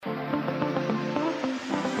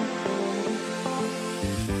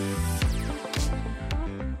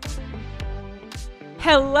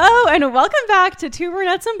Hello and welcome back to Two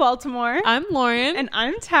Brunettes in Baltimore. I'm Lauren. And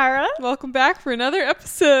I'm Tarah. Welcome back for another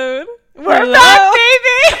episode. We're back,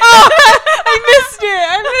 baby! Oh, I missed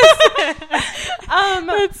it.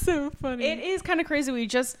 That's so funny. It is kind of crazy. We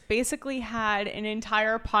just basically had an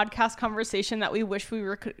entire podcast conversation that we wish we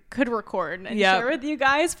could record and share with you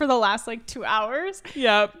guys for the last 2 hours.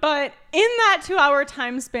 Yep. But in that 2-hour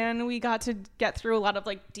time span, we got to get through a lot of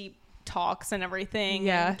deep talks and everything.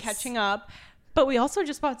 Yes. And catching up. But we also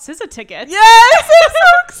just bought SZA tickets. Yes, I'm so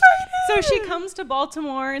excited. So she comes to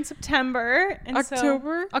Baltimore in September. And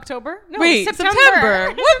October? No, wait,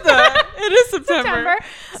 September. What the? It is September.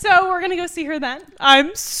 So we're going to go see her then.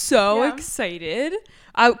 I'm so excited.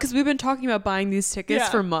 Because we've been talking about buying these tickets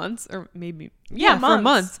for months, or maybe for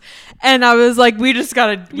months. And I was like, we just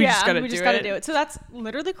gotta do it. So that's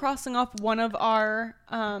literally crossing off one of our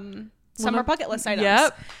summer bucket list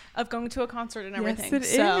items of going to a concert and everything.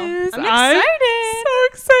 Yes, it I'm is. excited. So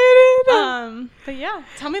excited. But yeah,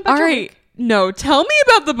 tell me about your week. No, tell me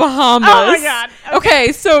about the Bahamas. Oh my God.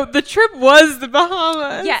 Okay, so the trip was the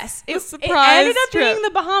Bahamas. Yes. It ended up being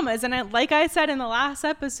the Bahamas. And like I said in the last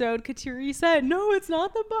episode, Kateri said, no, it's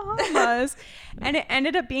not the Bahamas. And it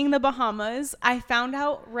ended up being the Bahamas. I found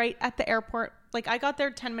out right at the airport. I got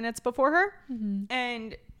there 10 minutes before her. Mm-hmm.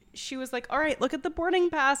 And she was like, all right, look at the boarding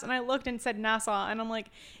pass. And I looked and said Nassau. And I'm like,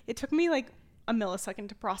 it took me a millisecond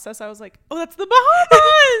to process. I was like, oh, that's the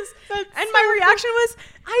Bahamas. And my reaction was,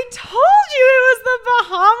 I told you it was the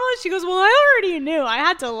Bahamas. She goes, well, I already knew. I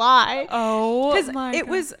had to lie. Oh, because it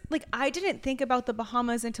was I didn't think about the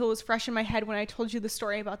Bahamas until it was fresh in my head when I told you the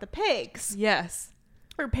story about the pigs. Yes.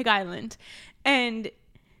 Or Pig Island. And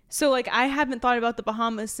so I haven't thought about the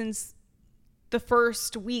Bahamas since the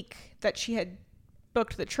first week that she had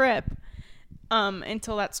booked the trip.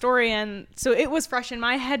 Until that story, and so it was fresh in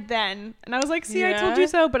my head then, and I was like, see, I told you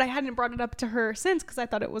so, but I hadn't brought it up to her since because I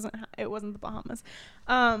thought it wasn't the Bahamas.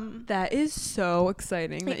 That is so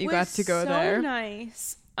exciting that you got to go there. So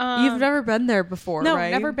nice. You've never been there before, no,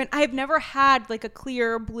 right? No, never been. I've never had a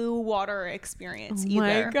clear blue water experience either.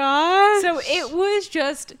 Oh my gosh. So it was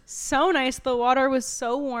just so nice. The water was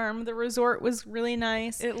so warm. The resort was really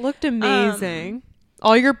nice. It looked amazing.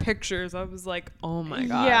 All your pictures, I was like, oh my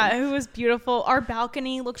God. Yeah, it was beautiful. Our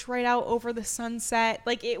balcony looked right out over the sunset.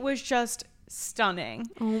 It was just stunning.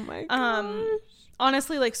 Oh my gosh.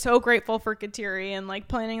 Honestly, so grateful for Kateri and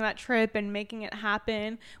planning that trip and making it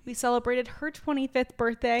happen. We celebrated her 25th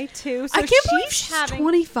birthday too. So I can't believe she's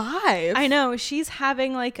 25. I know. She's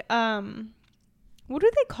having what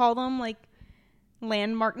do they call them?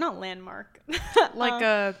 Not landmark.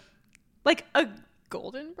 a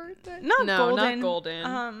golden birthday? Not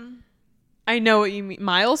golden. I know what you mean.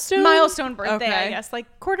 Milestone birthday, okay. I guess.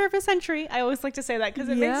 Quarter of a century. I always like to say that because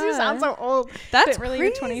it makes you sound so old. That's really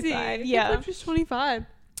crazy. 25. Yeah. She's 25.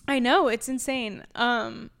 I know. It's insane.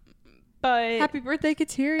 But happy birthday,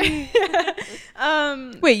 Kateri.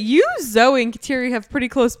 Wait, you, Zoe, and Kateri have pretty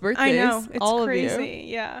close birthdays. I know. It's all crazy. Of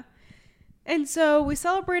you. Yeah. And so we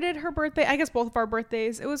celebrated her birthday. I guess both of our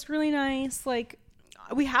birthdays. It was really nice.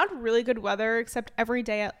 We had really good weather, except every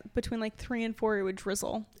day between 3 and 4 it would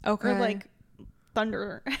drizzle. Okay. Or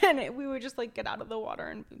thunder, and we would just get out of the water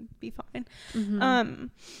and be fine. Mm-hmm.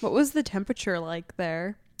 What was the temperature like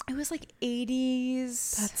there? It was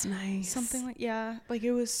 80s. That's nice. Something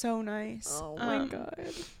it was so nice. Oh my God.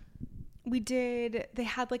 They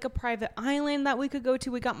had a private island that we could go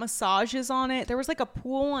to. We got massages on it. There was a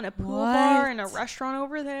pool and a pool bar and a restaurant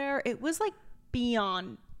over there. It was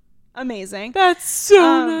beyond amazing. That's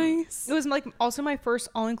so nice. It was also my first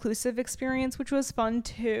all-inclusive experience, which was fun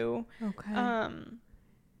too. Okay.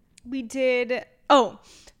 We did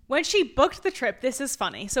when she booked the trip, this is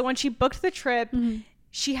funny. So when she booked the trip, mm-hmm.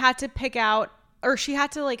 she had to pick out, or she had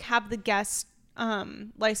to have the guest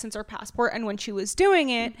license or passport, and when she was doing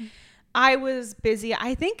it, mm-hmm. I was busy.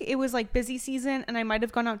 I think it was busy season, and I might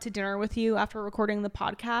have gone out to dinner with you after recording the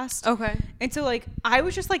podcast. Okay. And so I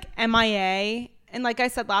was just MIA. And like I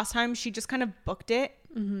said last time, she just kind of booked it.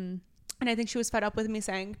 Mm-hmm. And I think she was fed up with me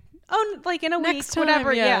saying, oh, in a week,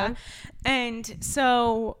 whatever. Yeah. And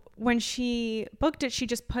so when she booked it, she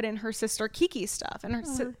just put in her sister Kiki's stuff.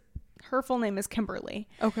 And her full name is Kimberly.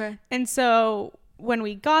 Okay. And so when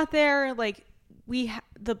we got there,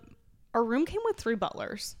 our room came with 3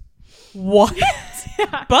 butlers. What?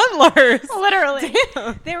 Yeah. Butlers? Literally.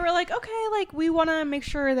 Damn. They were okay, we want to make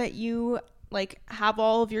sure that you have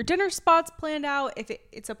all of your dinner spots planned out. If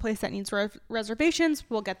it's a place that needs reservations,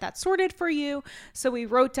 we'll get that sorted for you. So we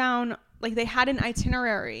wrote down, they had an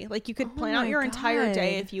itinerary. You could plan out your entire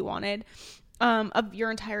day if you wanted, of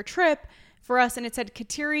your entire trip for us, and it said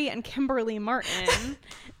Kateri and Kimberly Martin.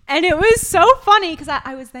 And it was so funny because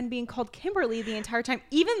I was then being called Kimberly the entire time,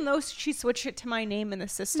 even though she switched it to my name in the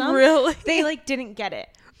system. Really? They like didn't get it.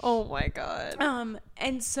 Oh my God.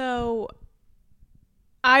 And so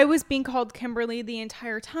I was being called Kimberly the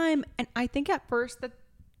entire time, and I think at first that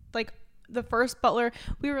like the first butler,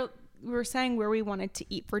 we were saying where we wanted to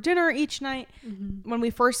eat for dinner each night when we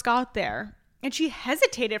first got there, and she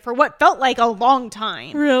hesitated for what felt like a long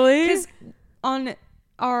time. Really? Because on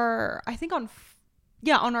our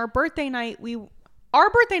birthday night, our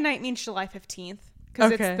birthday night means July 15th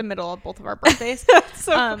because it's the middle of both of our birthdays.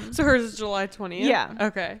 So hers is July 20th. Yeah.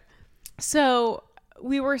 Okay. So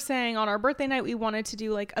we were saying on our birthday night we wanted to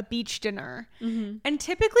do like a beach dinner, and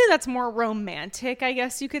typically that's more romantic, I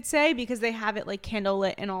guess you could say, because they have it like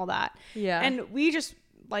candlelit and all that. Yeah. And we just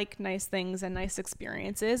like nice things and nice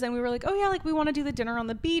experiences, and we were like, oh yeah, like we want to do the dinner on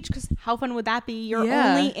the beach because how fun would that be? You're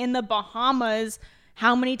only in the Bahamas.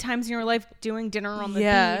 How many times in your life doing dinner on the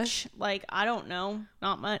beach? Like, I don't know.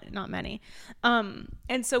 Not many.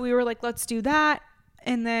 And so we were like, let's do that.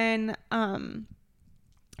 And then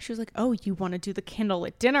she was like, oh, you want to do the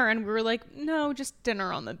candlelit dinner? And we were like, no, just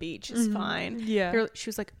dinner on the beach is fine. Yeah. She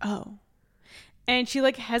was like, oh. And she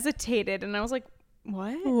like hesitated, and I was like,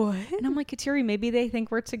 what? And I'm like, Kateri, maybe they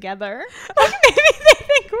think we're together. Like, maybe they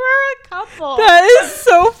think we're a couple. That is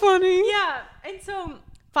so funny. Yeah. And so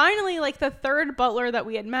finally, like the third butler that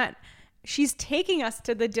we had met, she's taking us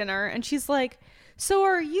to the dinner, and she's like, so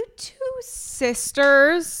are you two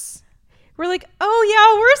sisters? We're like, oh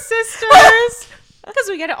yeah, we're sisters. Because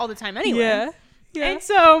we get it all the time anyway. Yeah. And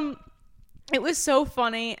so it was so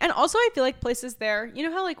funny. And also I feel like places there, you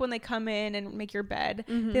know how like when they come in and make your bed,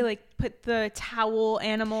 they like put the towel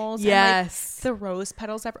animals and like the rose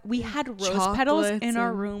petals. We had rose petals in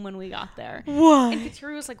our room when we got there. What? And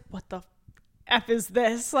Kateri was like, what the F is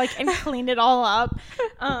this? Like, and cleaned it all up.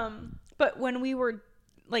 But when we were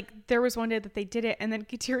like, there was one day that they did it, and then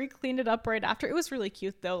Kateri cleaned it up right after. It was really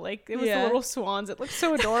cute though. Like, it was the little swans. It looked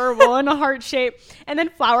so adorable in a heart shape, and then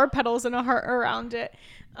flower petals and a heart around it.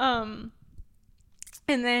 And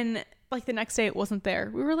then like the next day it wasn't there.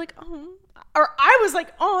 We were like, oh. Or I was like,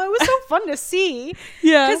 oh, it was so fun to see.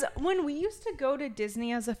 Yeah. Because when we used to go to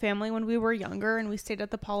Disney as a family when we were younger and we stayed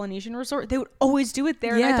at the Polynesian Resort, they would always do it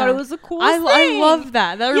there. Yeah. And I thought it was the coolest thing. I love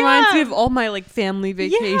that. That reminds me of all my like family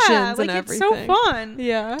vacations and everything. It's so fun.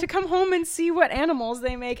 Yeah. To come home and see what animals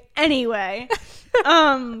they make. Anyway.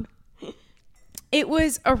 It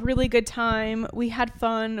was a really good time. We had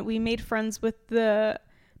fun. We made friends with the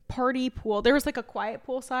party pool. There was like a quiet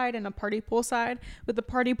pool side and a party pool side. With the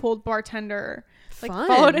party pool bartender, like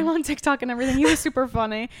followed him on TikTok and everything. He was super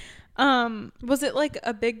funny. Was it like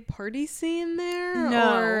a big party scene there?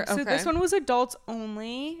 No. So this one was adults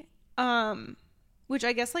only, which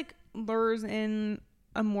I guess like lures in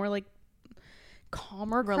a more like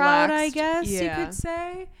calmer crowd, I guess you could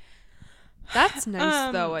say. That's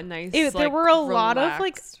nice though. A nice there were a lot of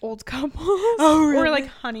like old couples. Oh, really? Or like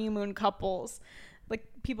honeymoon couples. Like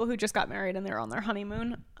people who just got married and they're on their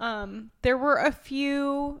honeymoon. There were a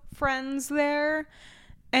few friends there,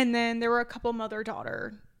 and then there were a couple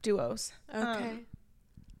mother-daughter duos. Okay.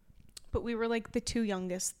 But we were like the two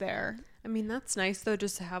youngest there. I mean, that's nice though,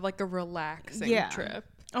 just to have like a relaxing trip.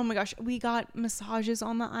 Oh my gosh, we got massages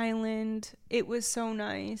on the island. It was so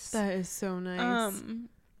nice. That is so nice.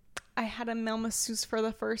 I had a male masseuse for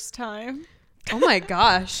the first time. Oh my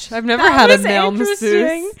gosh, I've never had a male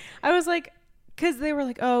masseuse. I was like, because they were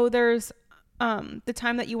like, oh, there's the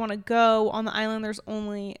time that you want to go on the island, there's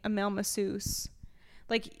only a male masseuse.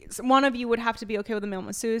 Like, one of you would have to be okay with a male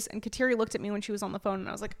masseuse. And Kateri looked at me when she was on the phone, and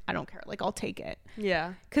I was like, I don't care. Like, I'll take it.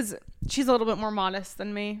 Yeah. Because she's a little bit more modest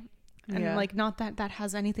than me. And, like, not that that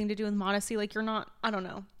has anything to do with modesty. Like, you're not, I don't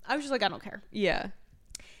know. I was just like, I don't care. Yeah.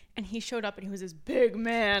 And he showed up, and he was this big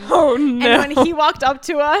man. Oh, no. And when he walked up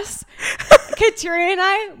to us, Kateri and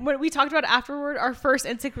I, when we talked about it afterward, our first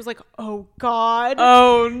instinct was like, oh, God.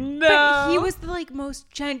 Oh, no. But he was the, like,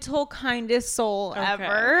 most gentle, kindest soul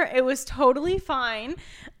ever. It was totally fine.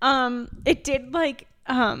 It did, like,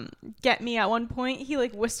 get me at one point. He,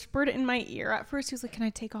 like, whispered in my ear at first. He was like, can I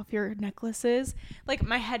take off your necklaces? Like,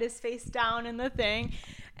 my head is face down in the thing.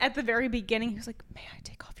 At the very beginning, he was like, may I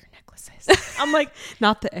take off your necklaces? I'm like,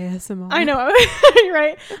 not the ASMR. I know.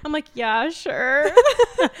 Right? I'm like, yeah, sure.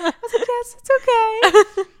 I was like, yes, it's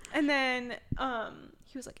okay. And then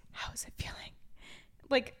he was like, how is it feeling?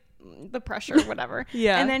 Like, the pressure, whatever.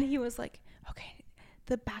 Yeah. And then he was like, okay,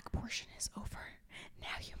 the back portion is over.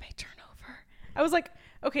 Now you may turn over. I was like,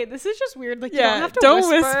 okay, this is just weird. Like, you don't have to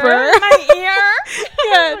whisper in my ear.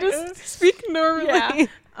 Yeah, just speak normally.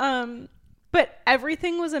 Yeah. But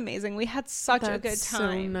everything was amazing. We had such a good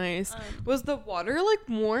time. So nice. Was the water like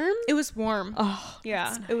warm? It was warm. Oh,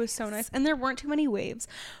 yeah. nice. It was so nice. And there weren't too many waves,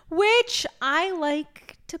 which I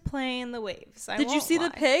like to play in the waves. Did you see the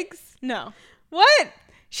pigs? No. What?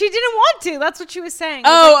 She didn't want to. That's what she was saying.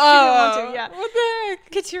 She didn't want to. Yeah. What the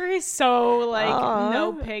heck? Katiri's so like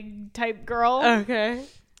no pig type girl. Okay.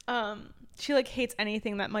 She like hates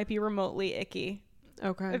anything that might be remotely icky.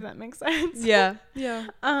 Okay. If that makes sense. Yeah. Yeah.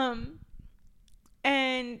 But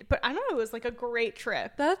I don't know, it was like a great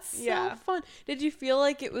trip. That's so fun. Did you feel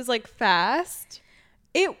like it was like fast?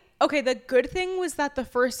 Okay, the good thing was that the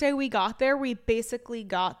first day we got there, we basically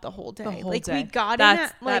got the whole day. The whole like day. We got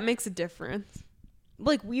that makes a difference.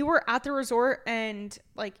 Like we were at the resort and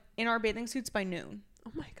like in our bathing suits by noon.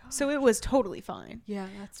 Oh my god. So it was totally fine. Yeah,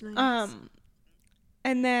 that's nice.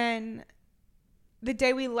 And then the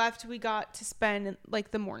day we left, we got to spend like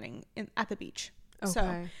the morning at the beach. Okay. So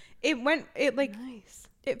nice.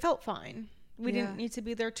 It felt fine. We didn't need to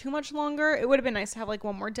be there too much longer. It would have been nice to have like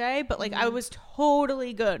one more day, but like I was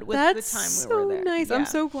totally good with the time we were there. That's so nice. Yeah. I'm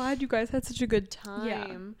so glad you guys had such a good time.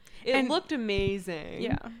 Yeah. It looked amazing.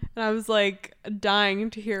 Yeah. And I was like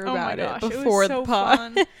dying to hear about it it before was the so pod.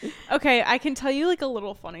 Fun. Okay, I can tell you like a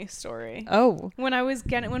little funny story. Oh. When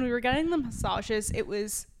we were getting the massages, it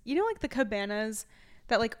was, you know, like the cabanas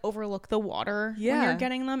that like overlook the water when you're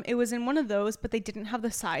getting them. It was in one of those, but they didn't have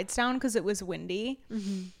the sides down because it was windy.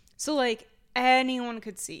 Mm-hmm. So like anyone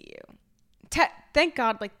could see you. Thank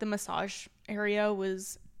God, like the massage area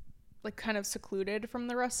was like kind of secluded from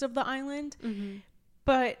the rest of the island. Mm-hmm.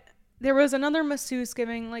 But there was another masseuse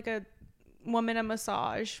giving like a woman a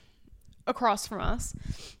massage across from us.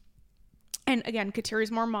 And again, Katiri's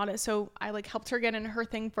more modest, so I like helped her get in her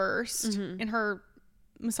thing first, in her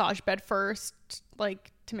massage bed first,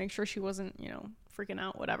 like to make sure she wasn't, you know, freaking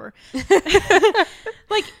out, whatever.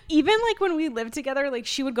 Like even like when we lived together, like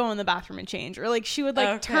she would go in the bathroom and change, or like she would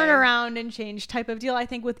like turn around and change type of deal. I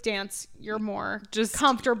think with dance you're more just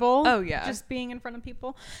comfortable just being in front of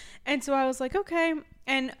people. And so I was like, okay.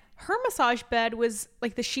 And her massage bed was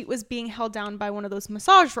like the sheet was being held down by one of those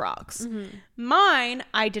massage rocks. Mine,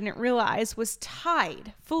 I didn't realize, was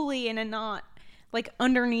tied fully in a knot like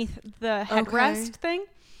underneath the headrest thing.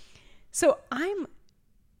 So I'm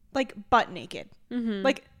like butt naked,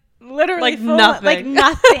 like literally like nothing, like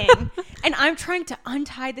nothing. And I'm trying to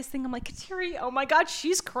untie this thing. I'm like, Katiri, oh my God,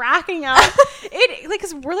 she's cracking up. It like,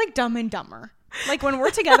 cause we're like Dumb and Dumber. Like when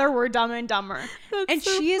we're together, we're Dumb and Dumber. And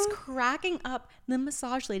so she is cracking up. The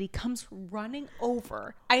massage lady comes running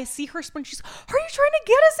over. I see her sprint. She's, are you trying to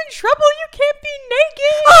get us in trouble? You can't be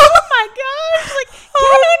naked. Oh my gosh. Like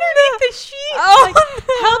get underneath the sheet. Like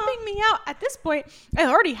helping me out. At this point, I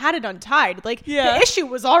already had it untied. Like the issue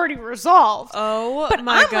was already resolved. Oh but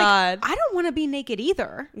my God. Like, I don't want to be naked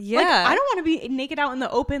either. Yeah. Like, I don't want to be naked out in the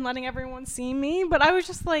open letting everyone see me. But I was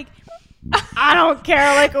just like, I don't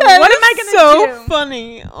care. Like, what am I going to do? So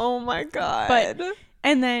funny. Oh my God.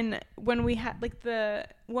 And then when we had like the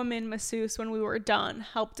woman masseuse, when we were done,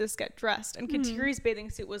 helped us get dressed. And Katiri's bathing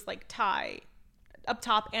suit was like tie up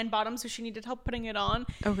top and bottom. So she needed help putting it on.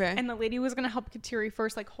 Okay. And the lady was going to help Katiri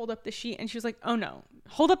first, like hold up the sheet. And she was like, oh no,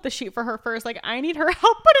 hold up the sheet for her first. Like I need her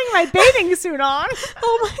help putting my bathing suit on.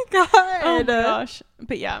 Oh my God. Oh my gosh.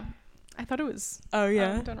 But yeah, I thought it was. Oh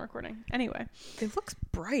yeah. Done recording. Anyway. It looks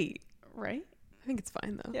bright. Right? I think it's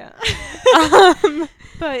fine though. Yeah.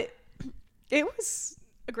 But it was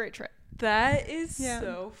a great trip. That is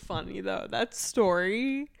so funny though. That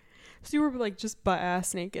story. So you were like just butt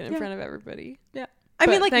ass naked in front of everybody. Yeah. I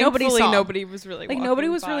mean, like nobody was really like nobody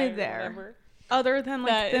was really there other than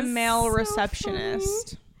like the male receptionist.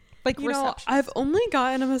 Funny. Like you know, I've only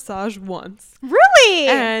gotten a massage once. Really?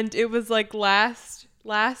 And it was like last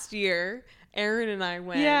year. Erin and I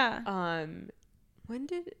went. Yeah. When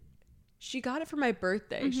did she got it for my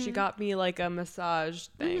birthday? She got me like a massage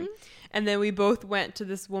thing. And then we both went to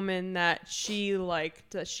this woman that she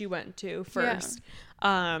liked, that she went to first.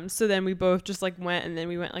 So then we both just like went, and then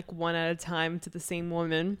we went like one at a time to the same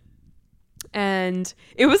woman. And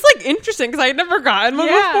it was like interesting because I had never gotten one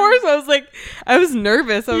before, so I was like, I was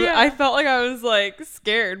nervous. I felt like I was like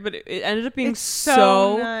scared, but it ended up being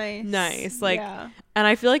so nice. Like, and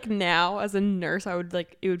I feel like now as a nurse, I would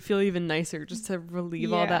like, it would feel even nicer just to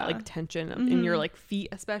relieve all that like tension in your like feet,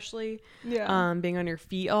 especially being on your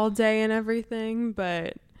feet all day and everything.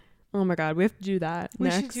 But oh my God, we have to do that. We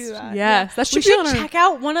should do that. Yes, that should we should check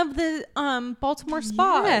out one of the Baltimore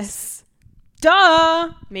spas. Yes.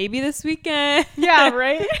 Duh. Maybe this weekend. Yeah,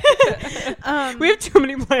 right? We have too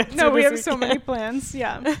many plans. No, we have so many plans.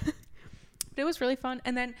 Yeah. But it was really fun.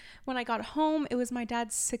 And then when I got home, it was my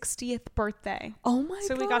dad's 60th birthday. Oh my god.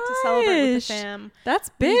 So we got to celebrate with the fam. That's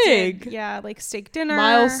big. Yeah, like steak dinner.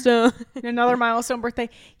 Milestone. Another milestone birthday.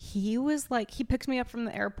 He was like, he picked me up from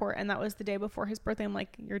the airport, and that was the day before his birthday. I'm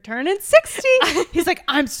like, you're turning 60. He's like,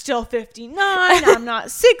 I'm still 59. I'm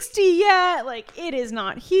not 60 yet. Like, it is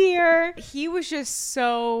not here. He was just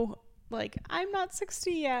so like, I'm not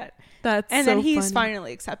 60 yet. And then he's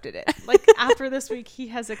finally accepted it. Like, after this week, he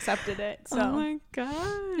has accepted it. So. Oh my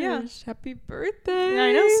gosh. Yeah. Happy birthday.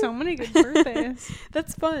 I know, so many good birthdays.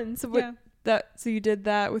 That's fun. So so you did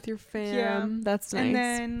that with your fam. Yeah. That's nice. And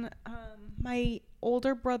then my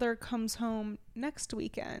older brother comes home next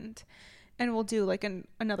weekend, and we'll do like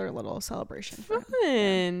another little celebration. Fun.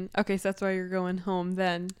 Yeah. Okay, so that's why you're going home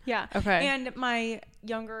then. Yeah. Okay. And my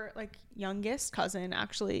youngest cousin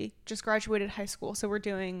actually just graduated high school, so we're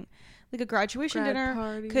doing like a graduation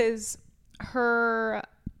dinner because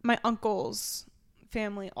my uncle's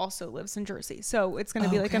family also lives in Jersey, so it's gonna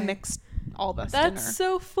be like a mixed all of us dinner. That's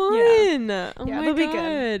so fun. Yeah. Oh my god. Be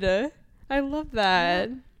good. I love that.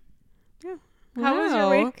 Yeah. Wow. How was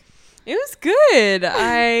your week? It was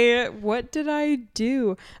good. What did I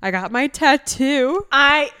do? I got my tattoo.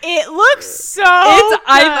 It looks so good.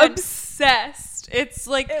 I'm obsessed. It's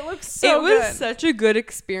like it looks so good. It was such a good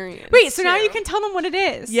experience. Wait, so now you can tell them what it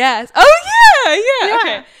is. Yes. Oh yeah.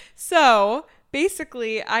 Okay. So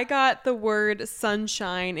basically, I got the word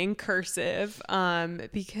sunshine in cursive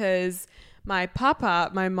because my papa,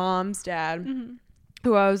 my mom's dad,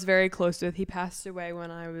 who I was very close with, he passed away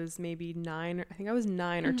when I was maybe 9. I think I was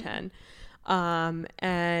 9 or 10.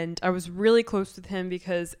 And I was really close with him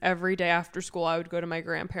because every day after school I would go to my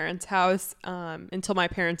grandparents' house until my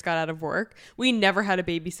parents got out of work. We never had a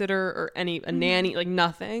babysitter or a nanny, like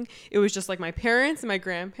nothing. It was just like my parents and my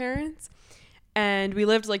grandparents. And we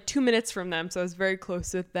lived like 2 minutes from them, so I was very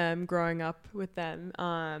close with them growing up with them.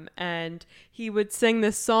 And he would sing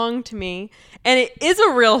this song to me, and it is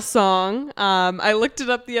a real song. I looked it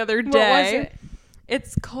up the other day. What was it?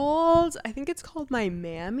 I think it's called My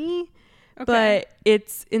Mammy. Okay. But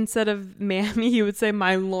it's, instead of Mammy, he would say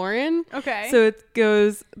My Lauren. Okay. So it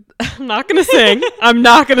goes, I'm not going to sing.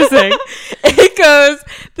 It goes,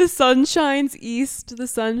 the sun shines east, the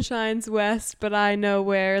sun shines west, but I know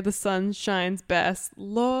where the sun shines best.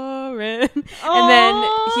 Lauren. And then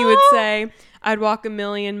he would say, I'd walk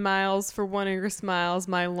 1,000,000 miles for one of your smiles,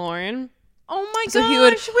 my Lauren. Oh my gosh. So he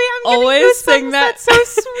would I'm always sing that. That's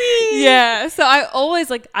so sweet. Yeah. So I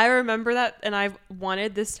always I remember that, and I've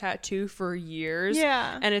wanted this tattoo for years.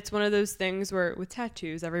 Yeah. And it's one of those things where with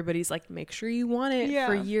tattoos, everybody's like, make sure you want it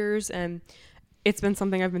for years. And it's been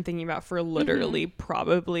something I've been thinking about for literally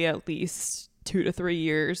probably at least 2 to 3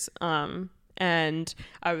 years. And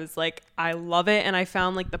I was like, I love it. And I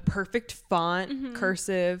found like the perfect font,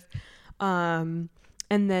 cursive.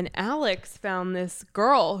 And then Alex found this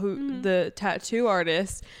girl who, the tattoo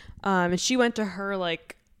artist, and she went to her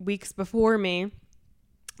like weeks before me.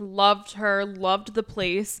 Loved her, loved the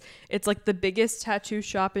place. It's like the biggest tattoo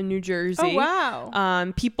shop in New Jersey. Oh,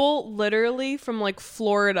 wow. People literally from like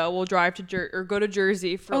Florida will drive to or go to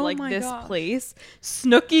Jersey for this place.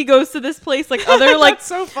 Snooki goes to this place. Like other like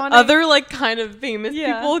so funny. Other like kind of famous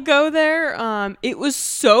people go there. It was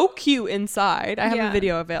so cute inside. I have a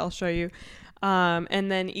video of it. I'll show you.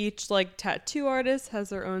 And then each like tattoo artist has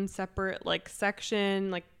their own separate like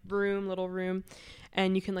section, like little room,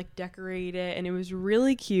 and you can like decorate it. And it was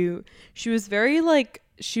really cute. She was very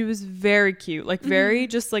cute, like very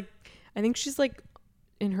just like, I think she's like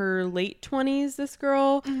in her late 20s, this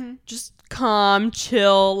girl, just calm,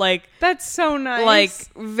 chill, like that's so nice. Like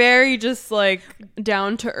very just like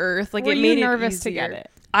down to earth. Like, were it made you it nervous easier. to get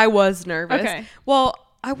it? I was nervous. Okay. Well,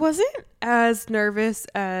 I wasn't as nervous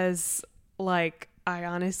as like I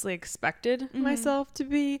honestly expected myself to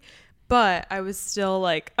be, but I was still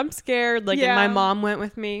like, I'm scared. Like, and my mom went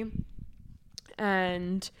with me,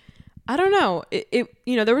 and I don't know. It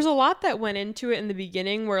there was a lot that went into it in the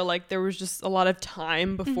beginning, where like there was just a lot of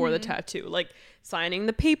time before the tattoo, like signing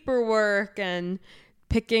the paperwork and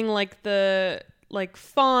picking like the like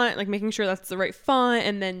font, like making sure that's the right font,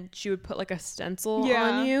 and then she would put like a stencil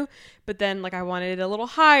on you, but then like I wanted it a little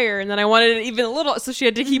higher, and then I wanted it even a little, so she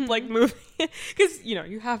had to keep like moving because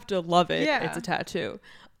you have to love it. It's a tattoo.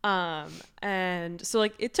 And so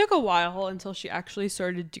like it took a while until she actually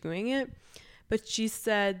started doing it, but she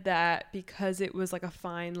said that because it was like a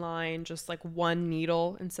fine line, just like one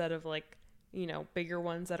needle instead of like bigger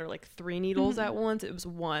ones that are like 3 needles at once, it was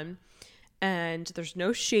one. And there's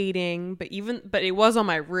no shading, but it was on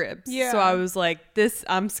my ribs. So I was like,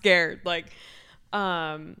 I'm scared. Like,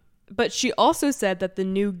 but she also said that the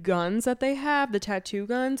new guns that they have, the tattoo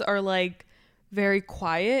guns, are like very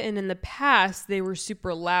quiet, and in the past they were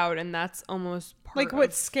super loud, and that's almost part like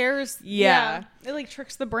what scares. Yeah. It like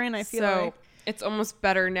tricks the brain, I feel so like. it's almost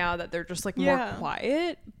better now that they're just like more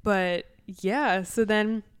quiet. But yeah, so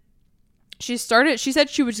then she said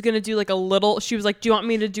she was gonna do like a little, she was like, do you want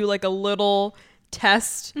me to do like a little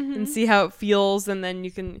test and see how it feels, and then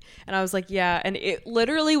you can, and I was like, yeah, and it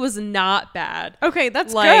literally was not bad. Okay,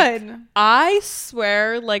 that's like, good. I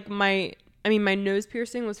swear, like my nose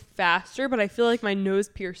piercing was faster, but I feel like my nose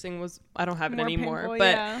piercing was, I don't have it More anymore.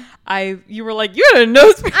 painful, but you were like, you had a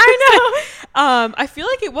nose piercing. I know. I feel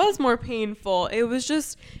like it was more painful. It was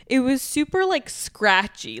super like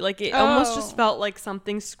scratchy. Like it almost just felt like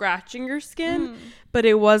something scratching your skin, but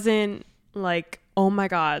it wasn't like, oh my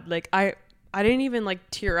God. Like I didn't even like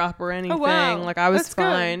tear up or anything. Oh, wow. Like I was That's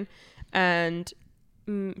fine. Good. And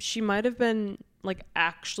she might have been like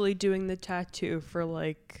actually doing the tattoo for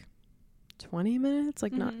like 20 minutes,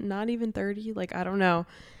 like not even 30, like I don't know.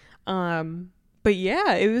 But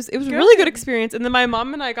yeah, it was a really good experience. And then my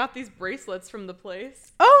mom and I got these bracelets from the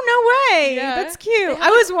place. Oh, no way. Yeah. That's cute. I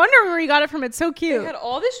was wondering where you got it from. It's so cute. They had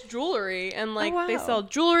all this jewelry, and like they sell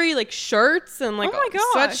jewelry, like shirts and like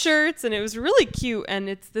sweatshirts, and it was really cute. And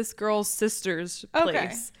it's this girl's sister's place.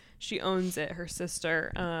 Okay. She owns it, her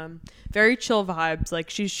sister. Very chill vibes. Like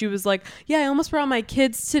she was like, yeah, I almost brought my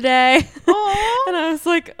kids today. And I was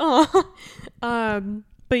like, oh.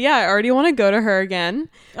 But yeah, I already want to go to her again.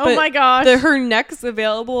 Oh my gosh. Her next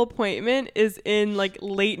available appointment is in like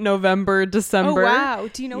late November, December. Oh wow.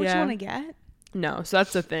 Do you know what you want to get? No, so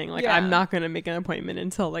that's the thing. Like I'm not going to make an appointment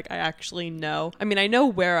until like I actually know. I mean, I know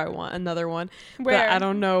where I want another one. Where? But I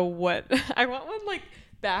don't know what. I want one like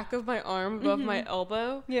back of my arm above my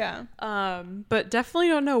elbow. Yeah. But definitely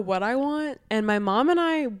don't know what I want. And my mom and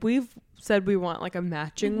I, we've said we want like a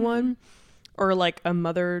matching one, or like a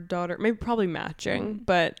mother-daughter, maybe probably matching.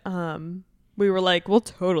 But we were like, we'll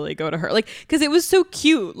totally go to her, like, because it was so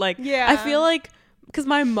cute. Like, I feel like, because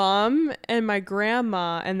my mom and my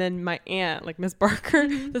grandma and then my aunt, like Miss Barker,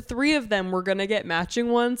 the three of them were gonna get matching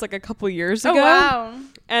ones like a couple years ago. Oh wow.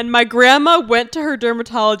 And my grandma went to her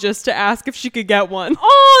dermatologist to ask if she could get one.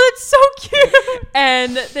 Oh, that's so cute.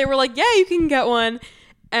 And they were like, yeah, you can get one.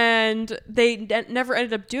 And they never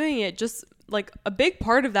ended up doing it. Just like a big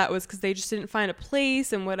part of that was because they just didn't find a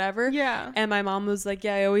place and whatever. Yeah. And my mom was like,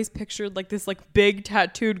 yeah, I always pictured like this like big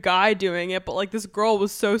tattooed guy doing it. But like this girl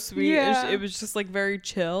was so sweet. Yeah. It was just like very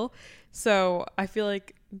chill. So I feel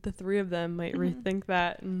like the three of them might rethink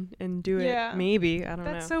that and do it. Maybe. I don't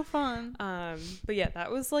know. That's so fun. But yeah,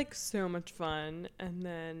 that was like so much fun. And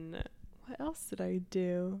then what else did I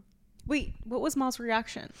do? Wait, what was Ma's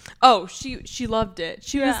reaction? Oh, she loved it.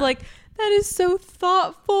 She was like, that is so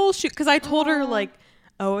thoughtful. Because I told her like,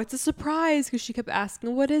 oh, it's a surprise, because she kept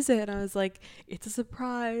asking, what is it? And I was like, it's a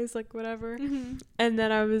surprise, like whatever. And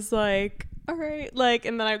then I was like, all right, like,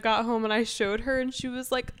 and then I got home and I showed her, and she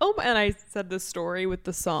was like, oh my, and I said the story with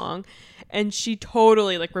the song, and she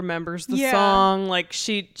totally like remembers the song. Like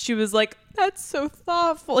she was like, that's so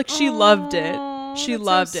thoughtful. Like she loved it. She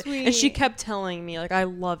loved it. And she kept telling me like, I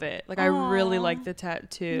love it. Like I really like the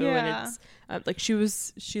tattoo. And it's like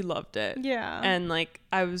she loved it. Yeah. And like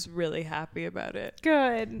I was really happy about it.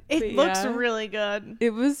 Good. It looks really good.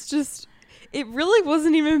 It was just, it really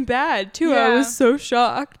wasn't even bad too. I was so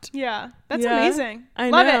shocked. Yeah. That's amazing. I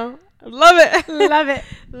love know. It. Love it. Love it.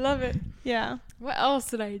 Love it. Yeah. What else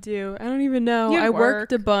did I do? I don't even know. I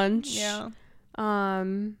worked a bunch. Yeah.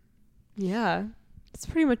 Yeah. That's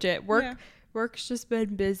pretty much it. Work's just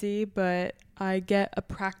been busy, but I get a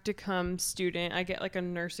practicum student. I get like a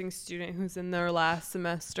nursing student who's in their last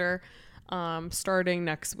semester, starting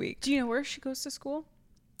next week. Do you know where she goes to school?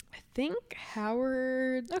 I think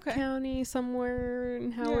Howard County, somewhere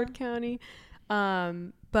in Howard County.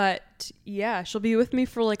 But yeah, she'll be with me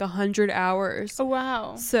for like 100 hours. Oh,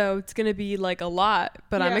 wow. So it's going to be like a lot,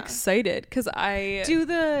 but I'm excited because do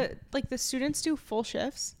the students do full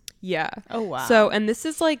shifts? Yeah. Oh, wow. So, and this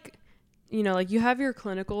is like, you know, like you have your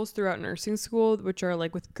clinicals throughout nursing school, which are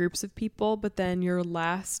like with groups of people, but then your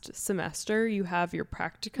last semester, you have your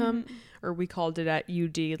practicum, or we called it at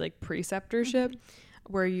UD, like preceptorship,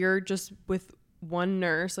 where you're just with one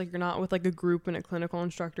nurse. Like you're not with like a group and a clinical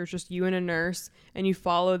instructor. It's just you and a nurse, and you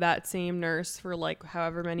follow that same nurse for like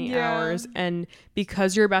however many hours. And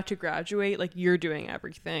because you're about to graduate, like you're doing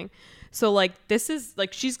everything. So like this is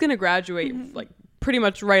like, she's going to graduate like pretty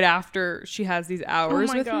much right after she has these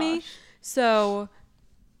hours with me. So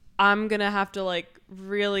I'm going to have to like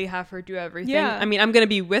really have her do everything. Yeah. I mean, I'm going to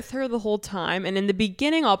be with her the whole time. And in the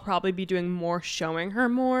beginning, I'll probably be doing more, showing her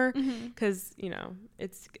more, because, you know,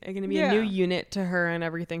 it's going to be a new unit to her and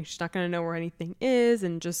everything. She's not going to know where anything is,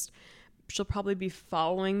 and just she'll probably be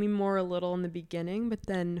following me more a little in the beginning, but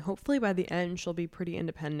then hopefully by the end she'll be pretty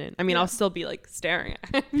independent. I mean, I'll still be like staring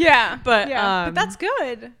at her. Yeah. But that's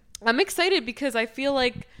good. I'm excited because I feel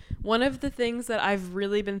like one of the things that I've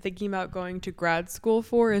really been thinking about going to grad school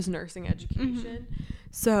for is nursing education.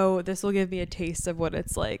 So this will give me a taste of what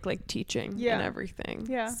it's like teaching and everything.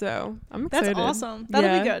 Yeah. So I'm excited. That's awesome.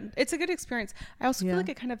 That'll be good. It's a good experience. I also feel like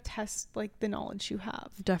it kind of tests like the knowledge you have.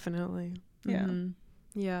 Definitely. Yeah.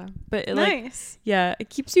 Yeah. But it, nice. It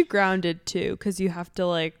keeps you grounded too, because you have to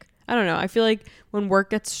I don't know. I feel like when work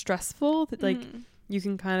gets stressful, that you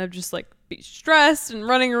can kind of just be stressed and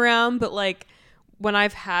running around. But when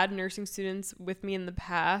I've had nursing students with me in the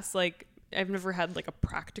past, I've never had a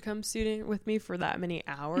practicum student with me for that many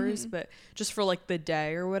hours, but just for the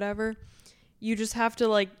day or whatever, you just have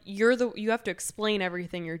to you have to explain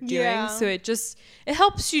everything you're doing. So it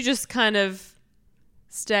helps you just kind of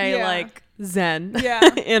stay zen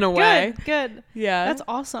in a way. Good. Yeah. That's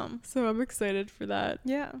awesome. So I'm excited for that.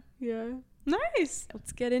 Yeah. Yeah. Nice.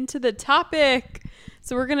 Let's get into the topic.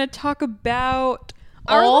 So we're going to talk about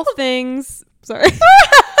all things. Sorry.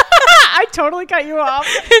 I totally cut you off.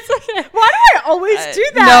 It's okay. Why do I always do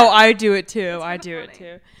that? No, I do it too. It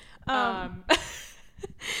too.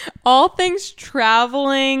 All things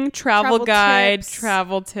traveling, travel guide,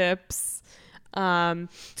 travel tips.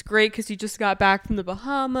 It's great because you just got back from the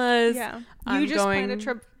Bahamas. Yeah. You just planned a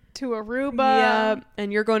trip to Aruba. Yeah.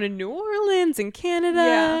 And you're going to New Orleans in Canada.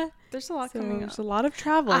 Yeah. There's a lot coming up. There's a lot of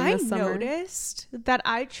traveling this summer. I noticed that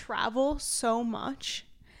I travel so much,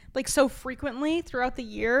 so frequently throughout the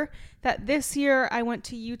year, that this year I went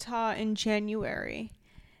to Utah in January,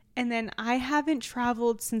 and then I haven't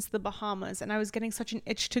traveled since the Bahamas, and I was getting such an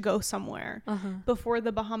itch to go somewhere before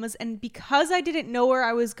the Bahamas. And because I didn't know where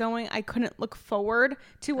I was going, I couldn't look forward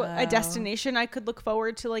to a destination. I could look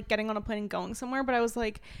forward to getting on a plane and going somewhere, but I was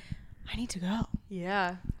like, I need to go.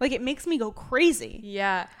 Yeah. It makes me go crazy.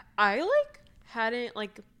 Yeah. I hadn't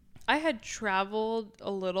I had traveled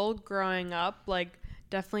a little growing up,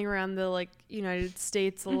 definitely around the United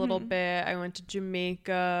States a little bit. I went to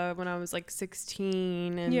Jamaica when I was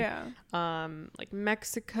 16, and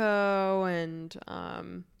Mexico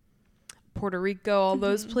and Puerto Rico, all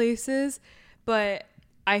those places. But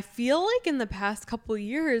I feel in the past couple of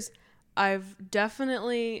years I've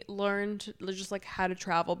definitely learned just how to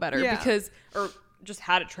travel better because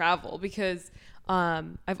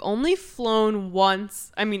I've only flown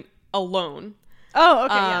once. I mean, alone. Oh,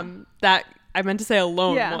 okay. That I meant to say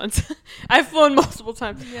alone once. I've flown multiple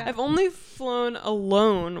times. Yeah. I've only flown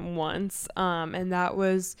alone once, and that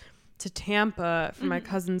was to Tampa for my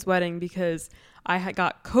cousin's wedding because I had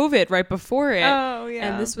got COVID right before it. Oh,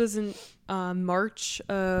 yeah. And this was in March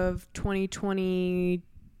of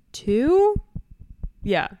 2022.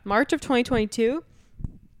 Yeah, March of 2022.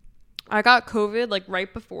 I got COVID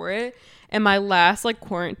right before it, and my last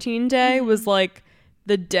quarantine day was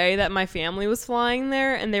the day that my family was flying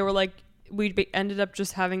there, and they were we ended up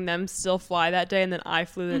just having them still fly that day, and then I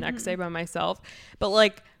flew the next day by myself.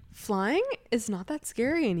 But flying is not that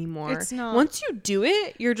scary anymore. It's not. Once you do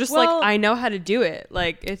it, you're just I know how to do it.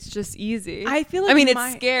 It's just easy. I feel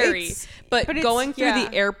it's scary, but going through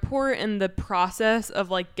the airport and the process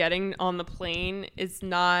of getting on the plane is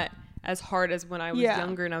not as hard as when I was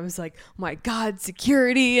younger, and I was like, oh my God,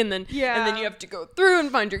 security, and then you have to go through and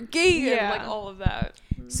find your gate and all of that.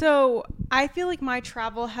 So I feel my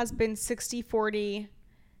travel has been 60-40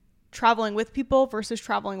 traveling with people versus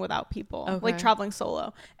traveling without people. Okay. Traveling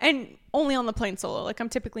solo, and only on the plane solo. I'm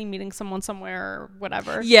typically meeting someone somewhere or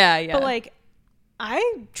whatever. Yeah. But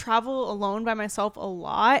I travel alone by myself a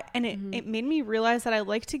lot, and it made me realize that I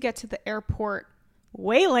like to get to the airport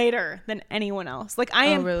way later than anyone else. I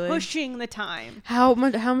am pushing the time. How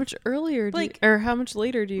much earlier or how much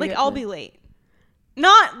later do you get I'll be late.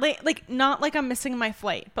 Not late, not I'm missing my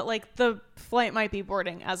flight, but the flight might be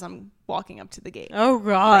boarding as I'm walking up to the gate. Oh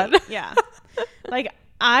God. Yeah.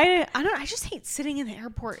 I just hate sitting in the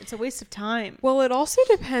airport. It's a waste of time. Well, it also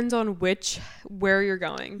depends on where you're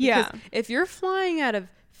going. Because if you're flying out of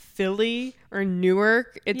Philly or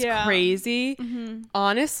Newark, it's crazy.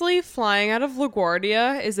 Honestly, flying out of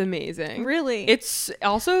LaGuardia is amazing. Really? It's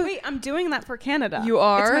also... Wait, I'm doing that for Canada. You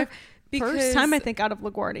are? It's my first time, I think, out of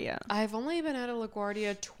LaGuardia. I've only been out of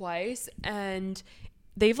LaGuardia twice, and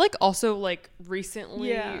they've also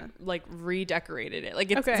recently redecorated it.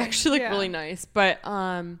 It's actually really nice. But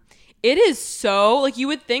it is so you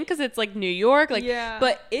would think because it's New York,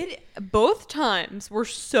 but it both times were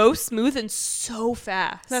so smooth and so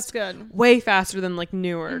fast. That's good. Way faster than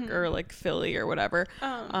Newark or Philly or whatever.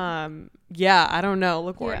 Yeah, I don't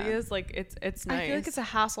know. LaGuardia is it's nice. I feel it's a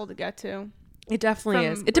hassle to get to. It definitely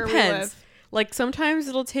is. It depends. Like sometimes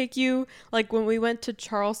it'll take you, like when we went to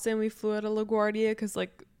Charleston, we flew out of LaGuardia because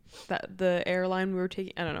like that the airline we were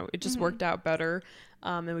taking, I don't know, it just worked out better.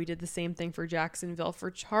 And we did the same thing for Jacksonville. For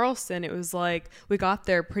Charleston, it was like we got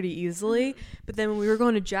there pretty easily. But then when we were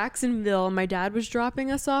going to Jacksonville and my dad was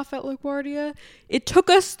dropping us off at LaGuardia, it took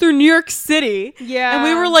us through New York City. Yeah. And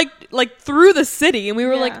we were like through the city. And we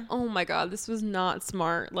were like, oh my God, this was not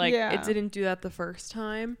smart. Like it didn't do that the first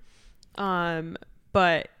time.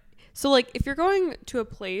 But so like if you're going to a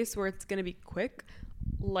place where it's going to be quick,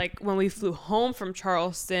 like when we flew home from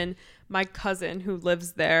Charleston, my cousin who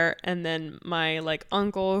lives there and then my like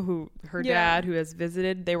uncle who her dad who has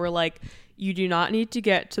visited, they were like, you do not need to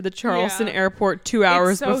get to the Charleston airport 2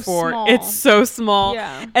 hours before. Small. It's so small.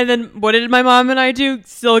 Yeah. And then what did my mom and I do?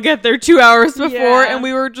 Still get there 2 hours before and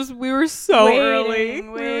we were so early.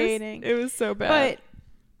 Waiting. It was so bad.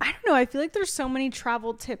 But I don't know. I feel like there's so many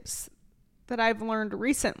travel tips that I've learned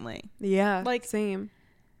recently. Yeah. Like same.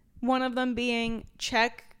 One of them being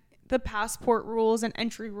check the passport rules and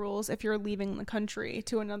entry rules if you're leaving the country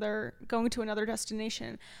going to another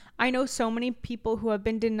destination. I know so many people who have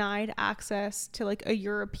been denied access to like a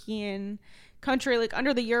European country, like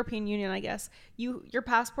under the European Union, I guess. Your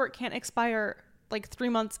passport can't expire like 3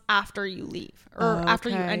 months after you leave or after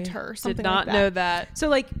you enter or something like that. Did not know that. So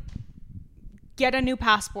like get a new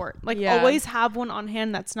passport. Like always have one on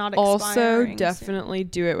hand that's not expiring. Also definitely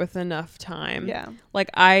do it with enough time. Yeah. Like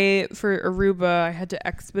for Aruba, I had to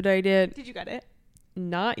expedite it. Did you get it?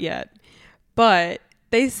 Not yet. But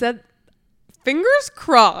they said, fingers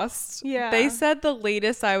crossed. Yeah. They said the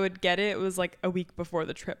latest I would get it was like a week before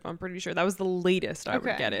the trip. I'm pretty sure that was the latest I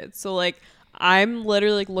would get it. So like I'm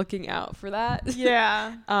literally like looking out for that.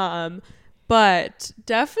 Yeah. But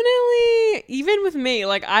definitely, even with me,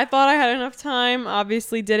 like I thought I had enough time,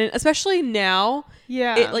 obviously didn't, especially now.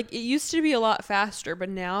 Yeah. It used to be a lot faster, but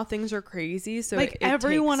now things are crazy. So like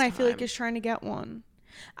everyone I feel like is trying to get one.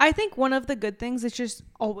 I think one of the good things is just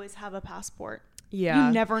always have a passport. Yeah.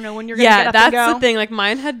 You never know when you're going to get up and go. Yeah, that's the thing. Like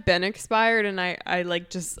mine had been expired and I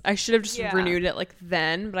should have just renewed it like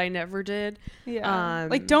then, but I never did. Yeah.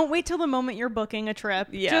 Like don't wait till the moment you're booking a trip.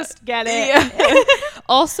 Yeah. Just get it. Yeah.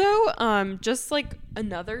 Also, just like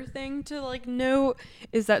another thing to like note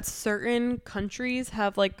is that certain countries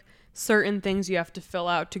have like certain things you have to fill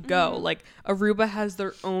out to go. Like Aruba has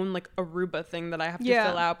their own like Aruba thing that I have to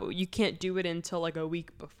fill out, but you can't do it until like a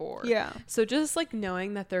week before. Yeah. So just like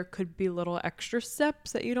knowing that there could be little extra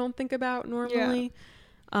steps that you don't think about normally.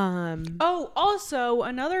 Yeah. Also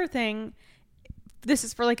another thing, this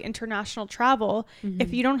is for like international travel.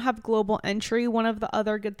 If you don't have global entry, one of the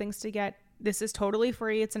other good things to get, this is totally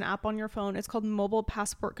free. It's an app on your phone. It's called Mobile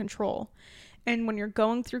Passport Control. And when you're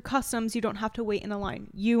going through customs, you don't have to wait in a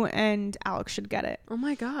line. You and Alex should get it. Oh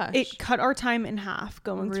my gosh. It cut our time in half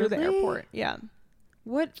going through the airport. Yeah.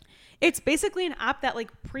 What? It's basically an app that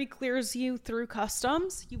like pre-clears you through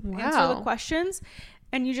customs. You answer the questions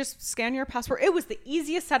and you just scan your passport. It was the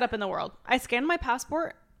easiest setup in the world. I scanned my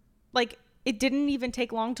passport. Like it didn't even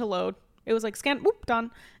take long to load. It was like scan, whoop,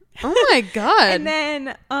 done. Oh my God. And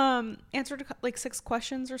then answered like 6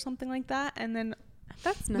 questions or something like that. And then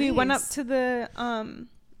that's nice. We went up to the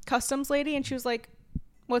customs lady and she was like,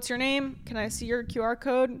 what's your name? Can I see your QR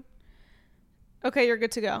code? Okay, you're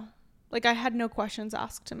good to go. Like I had no questions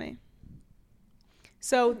asked to me.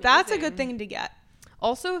 So that's a good thing to get.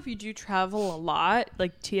 Also, if you do travel a lot,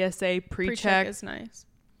 like TSA pre-check is nice.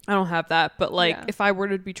 I don't have that, but like if I were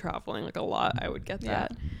to be traveling like a lot, I would get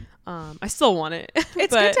that. I still want it.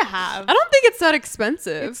 It's good to have. I don't think it's that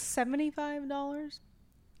expensive. It's $75.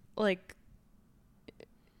 Like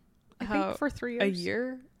I think for 3 years. A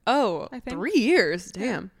year? Oh, 3 years.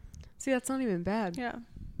 Damn. Yeah. See, that's not even bad. Yeah.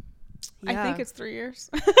 I think it's 3 years.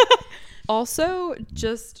 Also,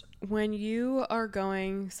 just when you are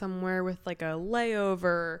going somewhere with like a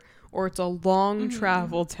layover or it's a long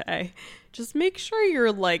travel day, just make sure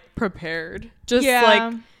you're like prepared. Just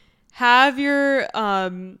like have your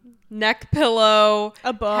neck pillow,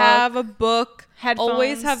 a book, have a book, headphones.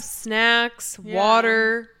 Always have snacks,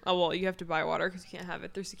 water. Oh well, you have to buy water because you can't have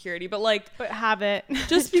it through security, but have it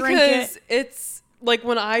just because it's like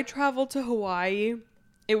when I traveled to Hawaii,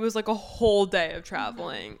 it was like a whole day of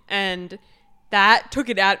traveling, and that took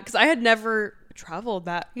it out because I had never traveled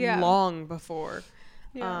that long before.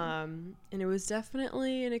 And it was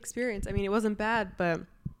definitely an experience. I mean, it wasn't bad, but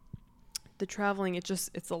the traveling, it's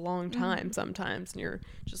a long time sometimes, and you're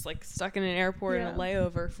just like stuck in an airport in a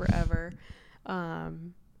layover forever.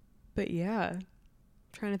 But yeah,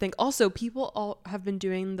 trying to think. Also, people all have been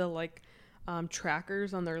doing the like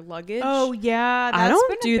trackers on their luggage. Oh yeah, I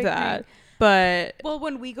don't do that. But well,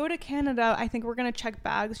 when we go to Canada, I think we're gonna check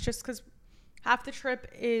bags just because half the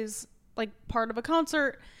trip is like part of a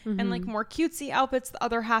concert and like more cutesy outfits. The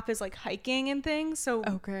other half is like hiking and things. So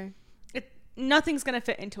okay, nothing's gonna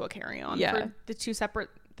fit into a carry-on for the two separate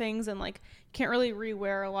things, and like you can't really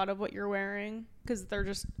rewear a lot of what you're wearing because they're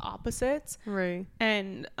just opposites, right?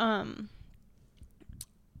 And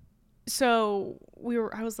so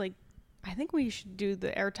I was like, I think we should do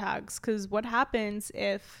the air tags because what happens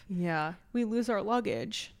if we lose our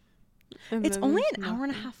luggage? And it's only an hour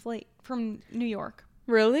and a half flight from New York.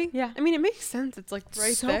 Really? Yeah. I mean, it makes sense. It's like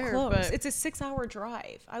right so there. Close. But it's a 6-hour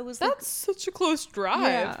drive. That's such a close drive.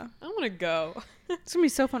 Yeah. I want to go. It's gonna be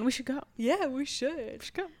so fun. We should go. Yeah, we should. We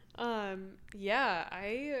should go.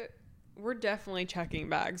 We're definitely checking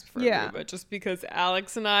bags for Aruba just because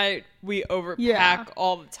Alex and we overpack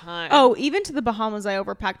all the time. Oh, even to the Bahamas, I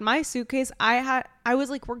overpacked my suitcase. I was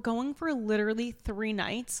like, we're going for literally 3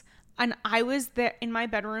 nights, and I was there in my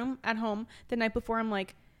bedroom at home the night before. I'm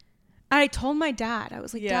like, I told my dad, I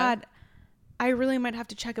was like, Dad, I really might have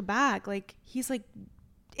to check a bag. Like, he's like,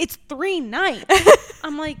 it's 3 nights.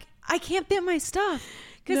 I'm like, I can't fit my stuff.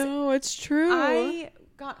 No, it's true. I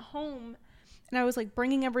got home and I was like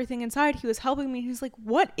bringing everything inside. He was helping me. He's like,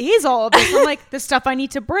 what is all of this? I'm like, the stuff I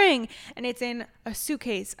need to bring. And it's in a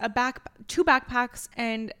suitcase, 2 backpacks,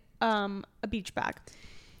 and a beach bag.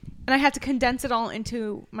 And I had to condense it all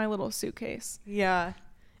into my little suitcase. Yeah.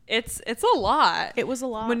 It's a lot. It was a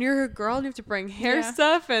lot. When you're a girl and you have to bring hair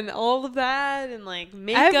stuff and all of that and like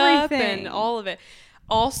makeup and all of it.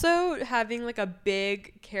 Also, having like a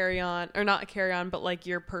big carry-on, or not a carry-on, but like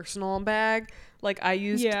your personal bag. Like I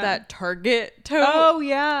used that Target tote. Oh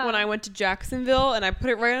yeah. When I went to Jacksonville, and I put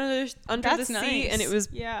it right under the seat, and it was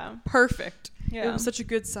perfect. Yeah. It was such a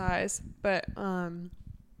good size. But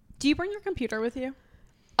do you bring your computer with you?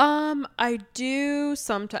 I do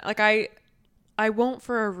sometimes. Like I won't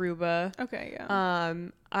for Aruba. Okay, yeah.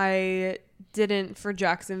 I didn't for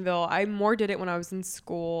Jacksonville. I more did it when I was in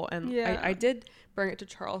school, and I did bring it to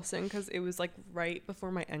Charleston because it was like right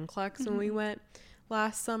before my NCLEX when we went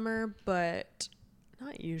last summer, but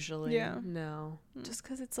not usually. Yeah. No. Just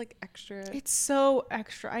because it's like extra. It's so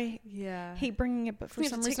extra. I hate bringing it, but for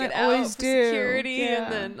some reason I always do. Security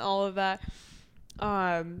and then all of that.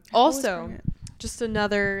 Also, just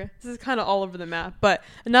another, this is kind of all over the map, but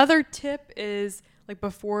another tip is like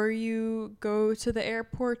before you go to the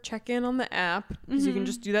airport, check in on the app because you can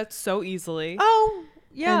just do that so easily. Oh,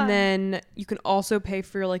 yeah. And then you can also pay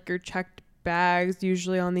for like your checked bags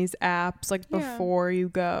usually on these apps like before you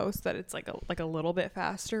go, so that it's like a little bit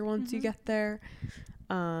faster once you get there.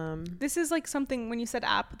 This is like something when you said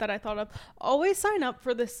app that I thought of. Always sign up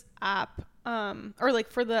for this app. Or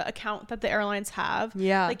like for the account that the airlines have.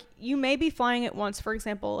 Yeah. Like you may be flying it once, for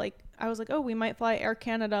example, like I was like, oh, we might fly Air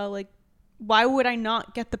Canada. Like, why would I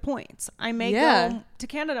not get the points? I may go to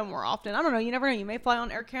Canada more often. I don't know. You never know. You may fly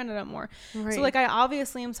on Air Canada more. Right. So like I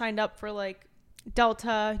obviously am signed up for like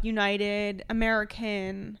Delta, United,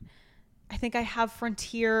 American. I think I have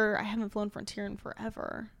Frontier. I haven't flown Frontier in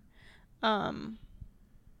forever.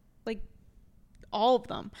 Like all of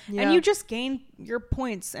them. And you just gain your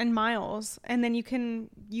points and miles, and then you can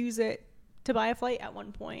use it to buy a flight at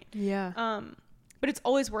one point. But it's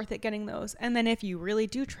always worth it getting those. And then if you really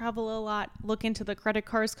do travel a lot, look into the credit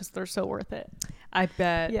cards because they're so worth it. I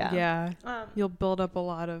bet. You'll build up a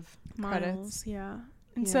lot of credits.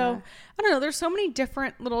 And so I don't know, there's so many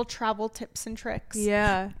different little travel tips and tricks.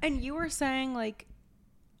 And you were saying like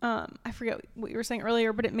I forget what you were saying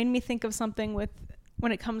earlier, but it made me think of something with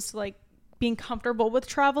when it comes to like being comfortable with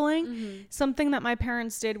traveling, something that my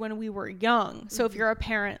parents did when we were young. So if you're a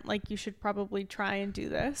parent, like you should probably try and do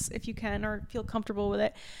this if you can or feel comfortable with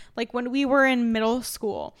it. Like when we were in middle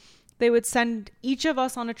school, they would send each of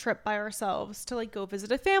us on a trip by ourselves to like go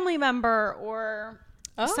visit a family member or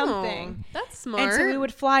something. That's smart. And so we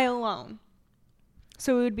would fly alone.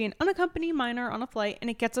 So we would be an unaccompanied minor on a flight, and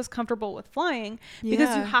it gets us comfortable with flying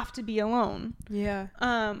because you have to be alone.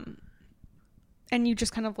 And you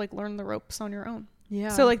just kind of like learn the ropes on your own.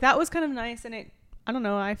 So like that was kind of nice. And I don't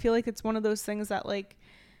know, I feel like it's one of those things that like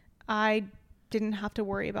I didn't have to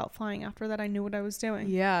worry about flying after that. I knew what I was doing.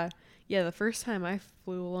 The first time I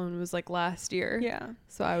flew alone was like last year.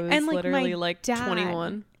 So I was like, literally like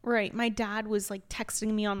 21. Right. My dad was like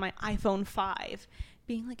texting me on my iPhone 5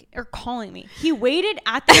 being like, or calling me. He waited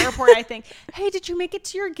at the airport, I think. Hey, did you make it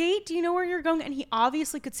to your gate? Do you know where you're going? And he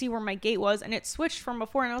obviously could see where my gate was, and it switched from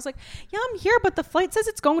before. And I was like, yeah, I'm here, but the flight says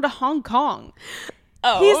it's going to Hong Kong.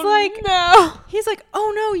 He's like, no. He's like,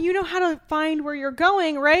 oh no, you know how to find where you're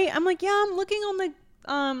going, right? I'm like, yeah, I'm looking on the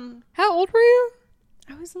How old were you?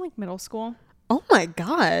 I was in like middle school. Oh my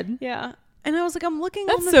God. Yeah. And I was like, I'm looking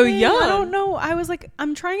That's on the so thing. young. I don't know. I was like,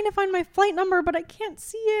 I'm trying to find my flight number, but I can't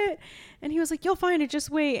see it. And he was like, you'll find it. Just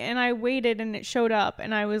wait. And I waited and it showed up.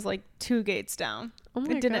 And I was like 2 gates down. Oh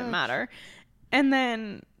my It didn't gosh. matter. And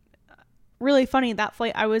then really funny, that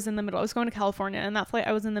flight I was in the middle. I was going to California. And that flight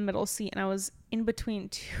I was in the middle seat. And I was in between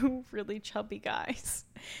 2 really chubby guys.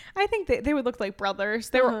 I think they would look like brothers.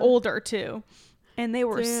 They were older too. And they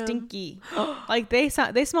were stinky. Like they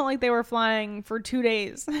smelled like they were flying for 2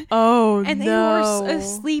 days. Oh, and they were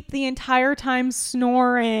asleep the entire time,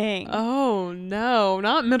 snoring. Oh no,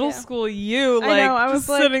 not middle school. You like I know, I was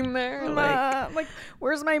just sitting there like,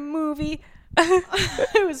 where's my movie?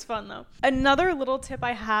 It was fun though. Another little tip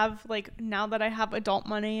I have, like now that I have adult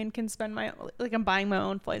money and can spend I'm buying my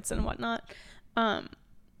own flights and whatnot,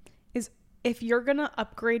 is if you're gonna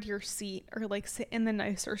upgrade your seat or like sit in the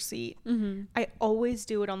nicer seat, I always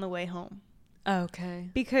do it on the way home. Okay.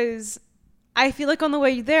 Because I feel like on the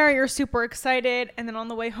way there you're super excited, and then on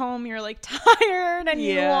the way home you're like tired and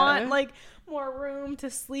you want like more room to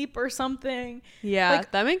sleep or something. Yeah,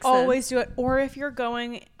 like, that makes always sense. do it. Or if you're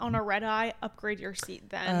going on a red eye, upgrade your seat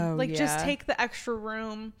then. Just take the extra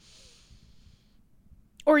room,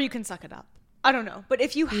 or you can suck it up. I don't know, but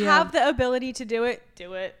if you have the ability to do it,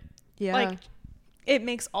 do it. Yeah. Like, it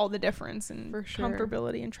makes all the difference in For sure.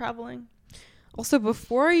 comfortability and traveling. Also,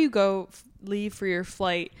 before you go leave for your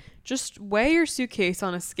flight, just weigh your suitcase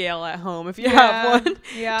on a scale at home if you have one.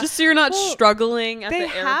 Yeah. Just so you're not struggling at the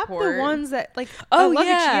airport. They have the ones that like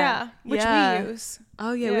luggage, which we use.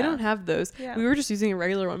 Oh yeah, we don't have those. Yeah. We were just using a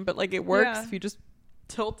regular one, but like it works if you just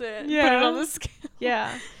tilt it and put it on the scale.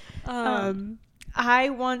 Yeah.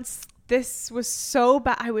 This was so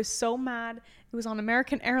bad. I was so mad. It was on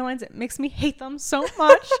American Airlines. It makes me hate them so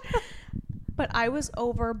much. But I was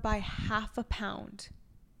over by half a pound.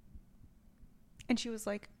 And she was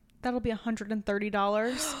like, that'll be $130.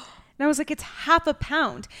 And I was like, it's half a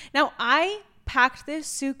pound. Now, I packed this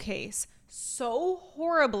suitcase so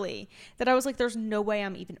horribly that I was like, there's no way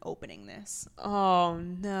I'm even opening this. Oh,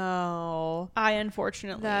 no. I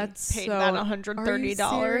unfortunately paid that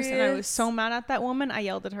 $130. And I was so mad at that woman. I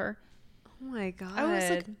yelled at her. Oh my God. I was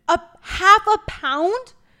like, half a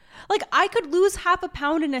pound? Like, I could lose half a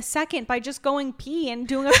pound in a second by just going pee and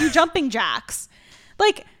doing a few jumping jacks.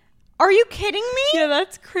 Like, are you kidding me? Yeah,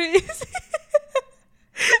 that's crazy.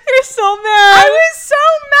 You're so mad. I was so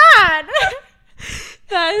mad.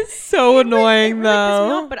 That is so annoying, really though. Pissed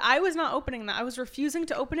me off, but I was not opening that. I was refusing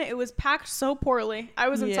to open it. It was packed so poorly. I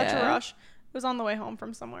was in such a rush. It was on the way home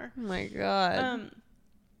from somewhere. Oh my God.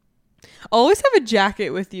 Always have a jacket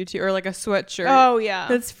with you too, or like a sweatshirt. Oh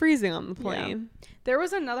yeah, it's freezing on the plane. Yeah. There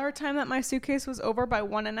was another time that my suitcase was over by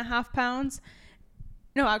 1.5 pounds.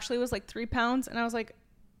 No, actually it was like 3 pounds, and I was like,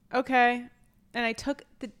 okay. And I took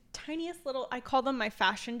the tiniest little, I call them my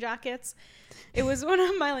fashion jackets. It was one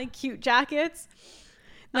of my like cute jackets.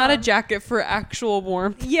 Not a jacket for actual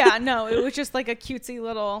warmth. Yeah, no, it was just like a cutesy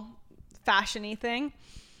little fashion-y thing.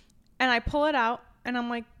 And I pull it out and I'm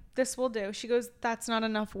like, this will do. She goes, that's not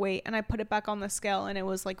enough weight. And I put it back on the scale and it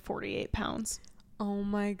was like 48 pounds. Oh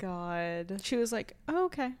my God. She was like, oh,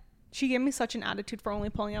 okay. She gave me such an attitude for only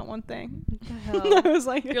pulling out one thing. What the hell? I was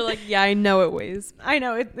like, you're like, yeah, I know it weighs. I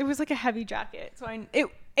know it was like a heavy jacket. So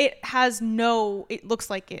it looks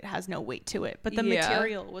like it has no weight to it, but the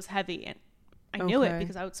material was heavy and I knew it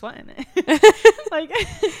because I would sweat in it. Like,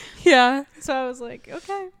 yeah. So I was like,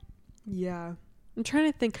 okay. Yeah. I'm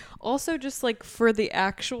trying to think. Also, just like for the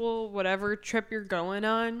actual whatever trip you're going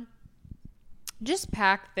on, just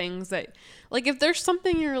pack things that, like, if there's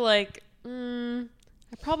something you're like, I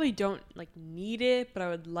probably don't like need it, but I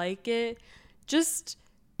would like it, just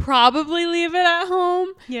probably leave it at home.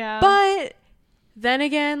 Yeah. But then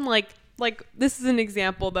again, like this is an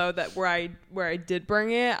example though that where I did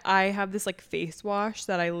bring it. I have this like face wash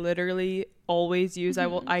that I literally always use.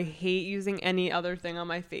 Mm-hmm. I hate using any other thing on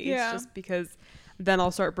my face just because then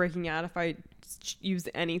I'll start breaking out if I use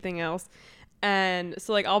anything else. And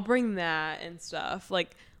so like I'll bring that and stuff.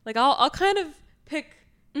 Like I'll kind of pick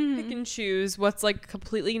and choose what's like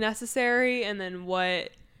completely necessary and then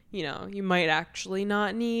what, you know, you might actually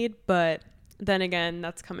not need. But then again,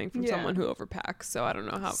 that's coming from someone who overpacks, so I don't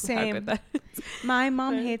know how good that is. My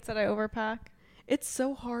mom hates that I overpack. It's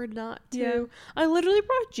so hard not to. Yeah. I literally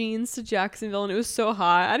brought jeans to Jacksonville and it was so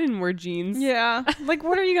hot. I didn't wear jeans. Yeah. Like,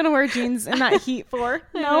 what are you going to wear jeans in that heat for?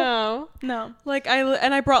 No. Like,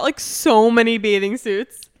 I brought like so many bathing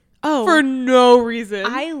suits. Oh. For no reason.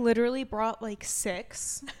 I literally brought like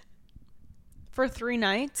 6 for 3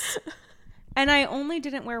 nights. And I only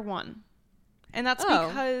didn't wear one. And that's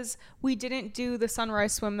because we didn't do the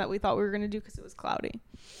sunrise swim that we thought we were going to do because it was cloudy.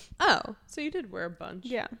 Oh, so you did wear a bunch.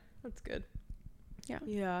 Yeah. That's good. Yeah.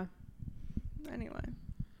 Yeah. Anyway.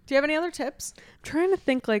 Do you have any other tips? I'm trying to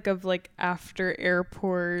think of after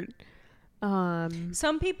airport.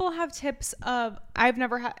 Some people have tips of, I've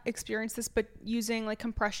never experienced this, but using like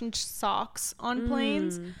compression socks on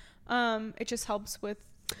planes. It just helps with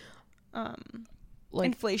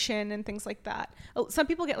inflation and things like that. Some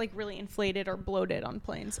people get like really inflated or bloated on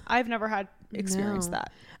planes. I've never had experienced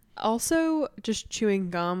that. Also, just chewing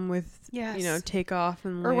gum with, takeoff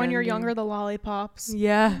and or when you're younger, the lollipops.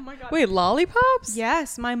 Yeah. Oh my God. Wait, lollipops?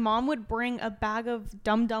 Yes. My mom would bring a bag of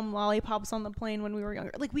Dum Dum lollipops on the plane when we were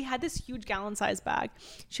younger. Like we had this huge gallon-sized bag.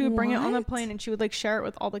 She would bring it on the plane and she would like share it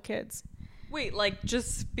with all the kids. Wait,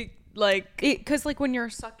 because like when you're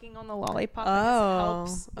sucking on the lollipop, it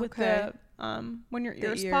helps with the when your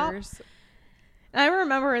ears pop. And I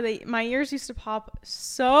remember my ears used to pop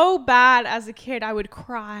so bad as a kid. I would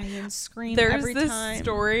cry and scream every time. There's this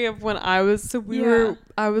story of when I was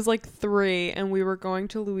I was like 3 and we were going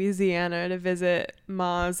to Louisiana to visit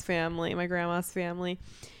my grandma's family,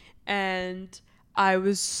 and I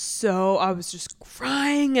was just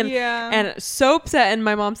crying and so upset, and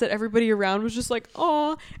my mom said everybody around was just like,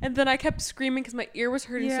 oh, and then I kept screaming because my ear was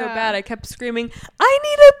hurting so bad. I kept screaming, I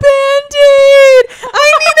need a Band-Aid!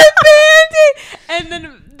 I need a Band-Aid! And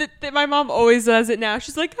then my mom always does it now.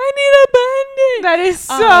 She's like, I need a Band-Aid! That is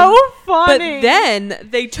so funny. But then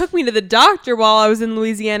they took me to the doctor while I was in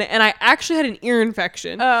Louisiana, and I actually had an ear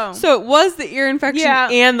infection. Oh. So it was the ear infection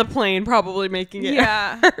and the plane probably making it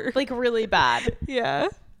hurt. Like really bad. Yeah.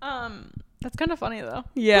 That's kind of funny though.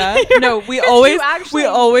 Yeah. No, we always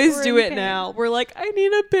do it now. We're like, I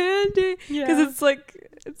need a Band-Aid because it's like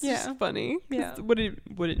just funny. Yeah.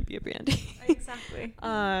 Wouldn't be a Band-Aid. Exactly.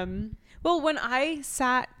 Well, when I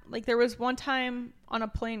sat, like there was one time on a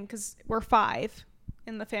plane because we're 5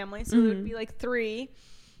 in the family, so it would be like 3.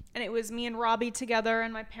 And it was me and Robbie together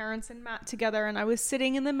and my parents and Matt together. And I was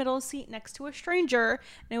sitting in the middle seat next to a stranger.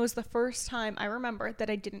 And it was the first time I remember that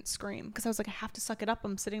I didn't scream. Because I was like, I have to suck it up.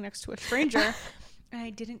 I'm sitting next to a stranger. And I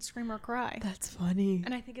didn't scream or cry. That's funny.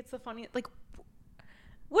 And I think it's the funniest. Like,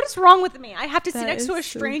 what is wrong with me? I have to sit next to a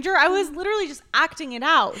stranger. I was literally just acting it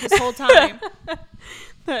out this whole time.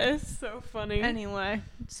 That is so funny. Anyway,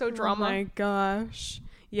 so drama. Oh my gosh.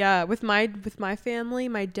 Yeah, with my family,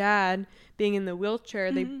 my dad being in the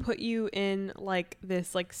wheelchair, they put you in like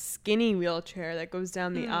this like skinny wheelchair that goes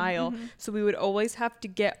down the aisle. So we would always have to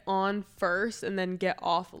get on first and then get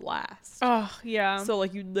off last. Oh, yeah. So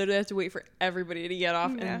like you literally have to wait for everybody to get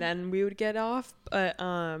off and then we would get off. But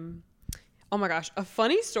oh my gosh, a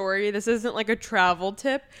funny story. This isn't like a travel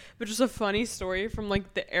tip, but just a funny story from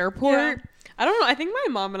like the airport. Yeah. I don't know. I think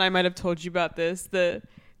my mom and I might have told you about this. The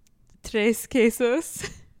tres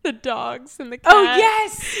quesos, the dogs and the cat. Oh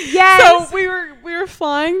yes. So we were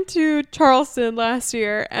flying to Charleston last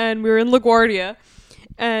year, and we were in LaGuardia,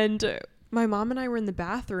 and my mom and I were in the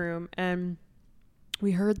bathroom, and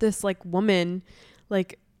we heard this like woman,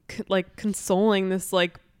 like consoling this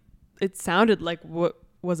like, it sounded like what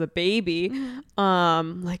was a baby,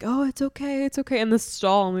 like, oh, it's okay in the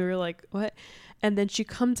stall, and we were like, what? And then she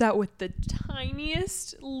comes out with the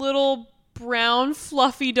tiniest little brown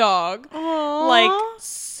fluffy dog. Aww. Like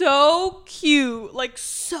so cute, like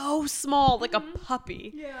so small, like a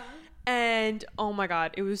puppy. Yeah. And oh my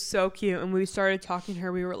god, it was so cute. And we started talking to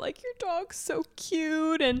her. We were like, your dog's so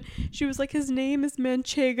cute. And she was like, his name is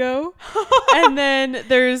Manchego. And then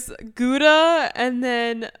there's Gouda and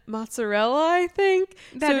then Mozzarella, I think.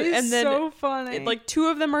 That is so funny. Like 2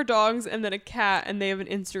 of them are dogs and then a cat, and they have an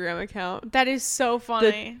Instagram account. That is so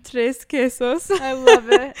funny. The tres quesos. I love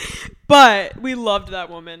it. But we loved that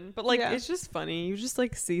woman. But like, it's just funny. You just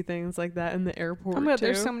like see things like that in the airport. Oh my god,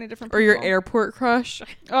 there's so many different people. Or your airport crush.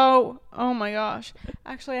 Oh my gosh.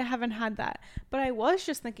 Actually, I haven't had that. But I was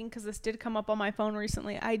just thinking, because this did come up on my phone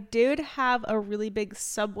recently, I did have a really big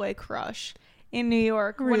subway crush in New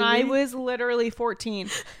York when I was literally 14.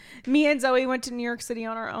 Me and Zoe went to New York City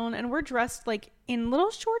on our own, and we're dressed like in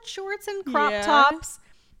little short shorts and crop tops.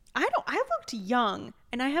 I looked young,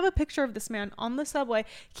 and I have a picture of this man on the subway.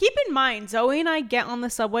 Keep in mind, Zoe and I get on the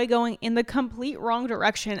subway going in the complete wrong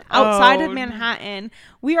direction outside of Manhattan.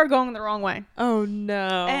 We are going the wrong way. Oh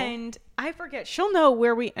no. And I forget, she'll know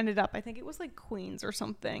where we ended up. I think it was like Queens or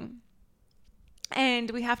something.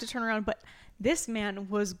 And we have to turn around, but this man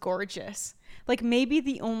was gorgeous. Like maybe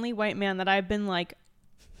the only white man that I've been like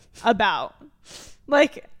about.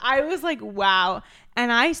 Like I was like, wow.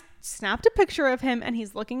 And I snapped a picture of him, and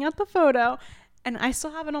he's looking at the photo, and I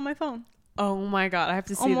still have it on my phone. Oh my God, I have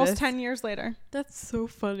to see Almost this. 10 years later. That's so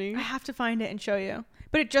funny. I have to find it and show you.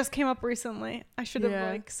 But it just came up recently. I should have Yeah.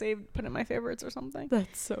 like saved, put it in my favorites or something.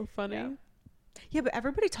 That's so funny. Yeah, but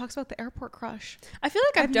everybody talks about the airport crush. I feel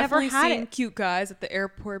like I've never definitely had seen it. cute guys at the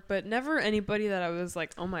airport, but never anybody that I was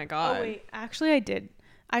like, oh my God. Oh wait, actually I did.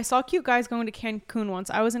 I saw cute guys going to Cancun once.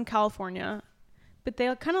 I was in California, but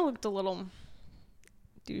they kind of looked a little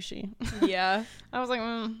douchey. Yeah. I was like,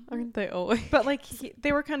 Aren't they always? but like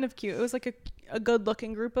they were kind of cute. It was like a good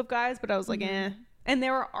looking group of guys, but I was like, eh. And they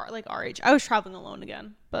were like our age. I was traveling alone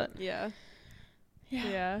again, but Yeah.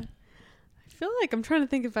 I feel like I'm trying to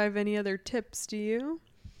think if I have any other tips. Do you?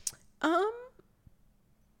 I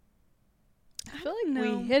feel like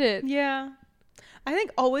no. we hit it. Yeah. I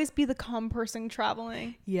think always be the calm person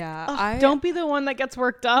traveling. Yeah. Ugh, don't be the one that gets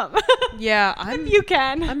worked up. Yeah. If you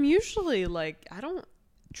can. I'm usually like,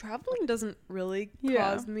 traveling doesn't really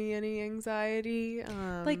cause me any anxiety.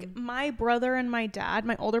 Like my brother and my dad,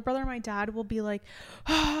 my older brother and my dad will be like,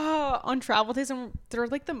 on travel days, and they're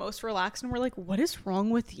like the most relaxed, and we're like, what is wrong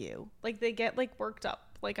with you? Like they get like worked up.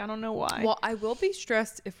 Like I don't know why. Well, I will be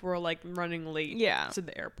stressed if we're like running late to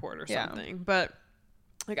the airport or something. But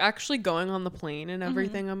like actually going on the plane and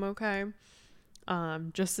everything, I'm okay.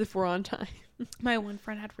 Just if we're on time. My one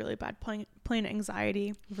friend had really bad plane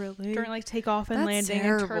anxiety. Really? During like takeoff and landing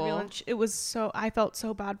and turbulence. It was I felt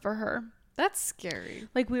so bad for her. That's scary.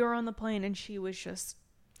 Like we were on the plane and she was just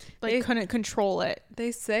like couldn't control it.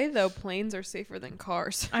 They say though planes are safer than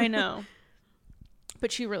cars. I know.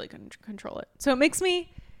 But she really couldn't control it. So it makes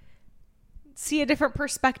me see a different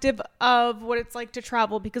perspective of what it's like to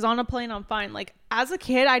travel, because on a plane I'm fine. Like as a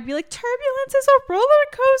kid I'd be like, turbulence is a roller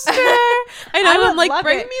coaster. I know. I'm like,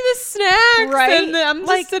 bring me the snacks, right? And then I'm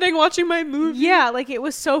just sitting watching my movie. Yeah, like it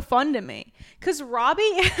was so fun to me. Because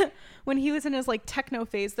Robbie, when he was in his like techno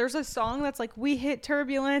phase, there's a song that's like, we hit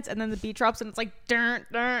turbulence, and then the beat drops and it's like dun,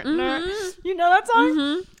 dun, dun. You know that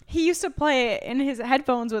song? He used to play it in his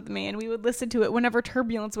headphones with me, and we would listen to it whenever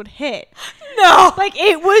turbulence would hit. No, like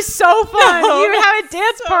it was so fun. We would have a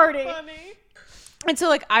dance party. Funny. And so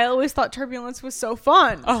like I always thought turbulence was so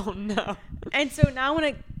fun. Oh no. And so now when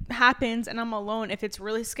it happens and I'm alone, if it's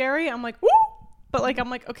really scary, I'm like, woo. But like I'm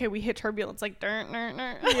like, okay, we hit turbulence, like dun, dun,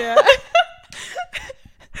 dun. Yeah.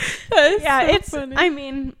 It's funny. I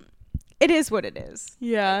mean, it is what it is.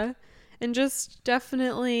 Yeah. And just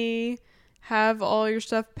definitely have all your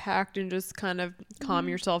stuff packed and just kind of calm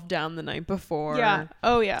yourself down the night before. Yeah.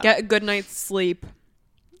 Oh yeah. Get a good night's sleep.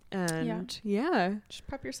 And just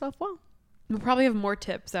prep yourself well. We'll probably have more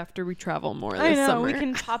tips after we travel more this I know, summer. we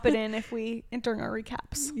can pop it in if we during our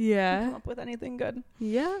recaps. Yeah. Come up with anything good.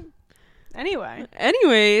 Yeah.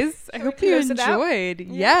 Anyways, I hope you enjoyed. Yeah.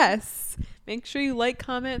 Yes. Make sure you like,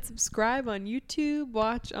 comment, subscribe on YouTube.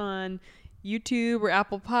 Watch on YouTube or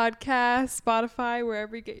Apple Podcasts, Spotify,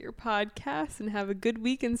 wherever you get your podcasts. And have a good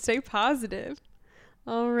week and stay positive.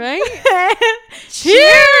 All right.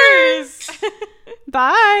 Cheers.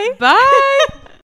 Bye. Bye.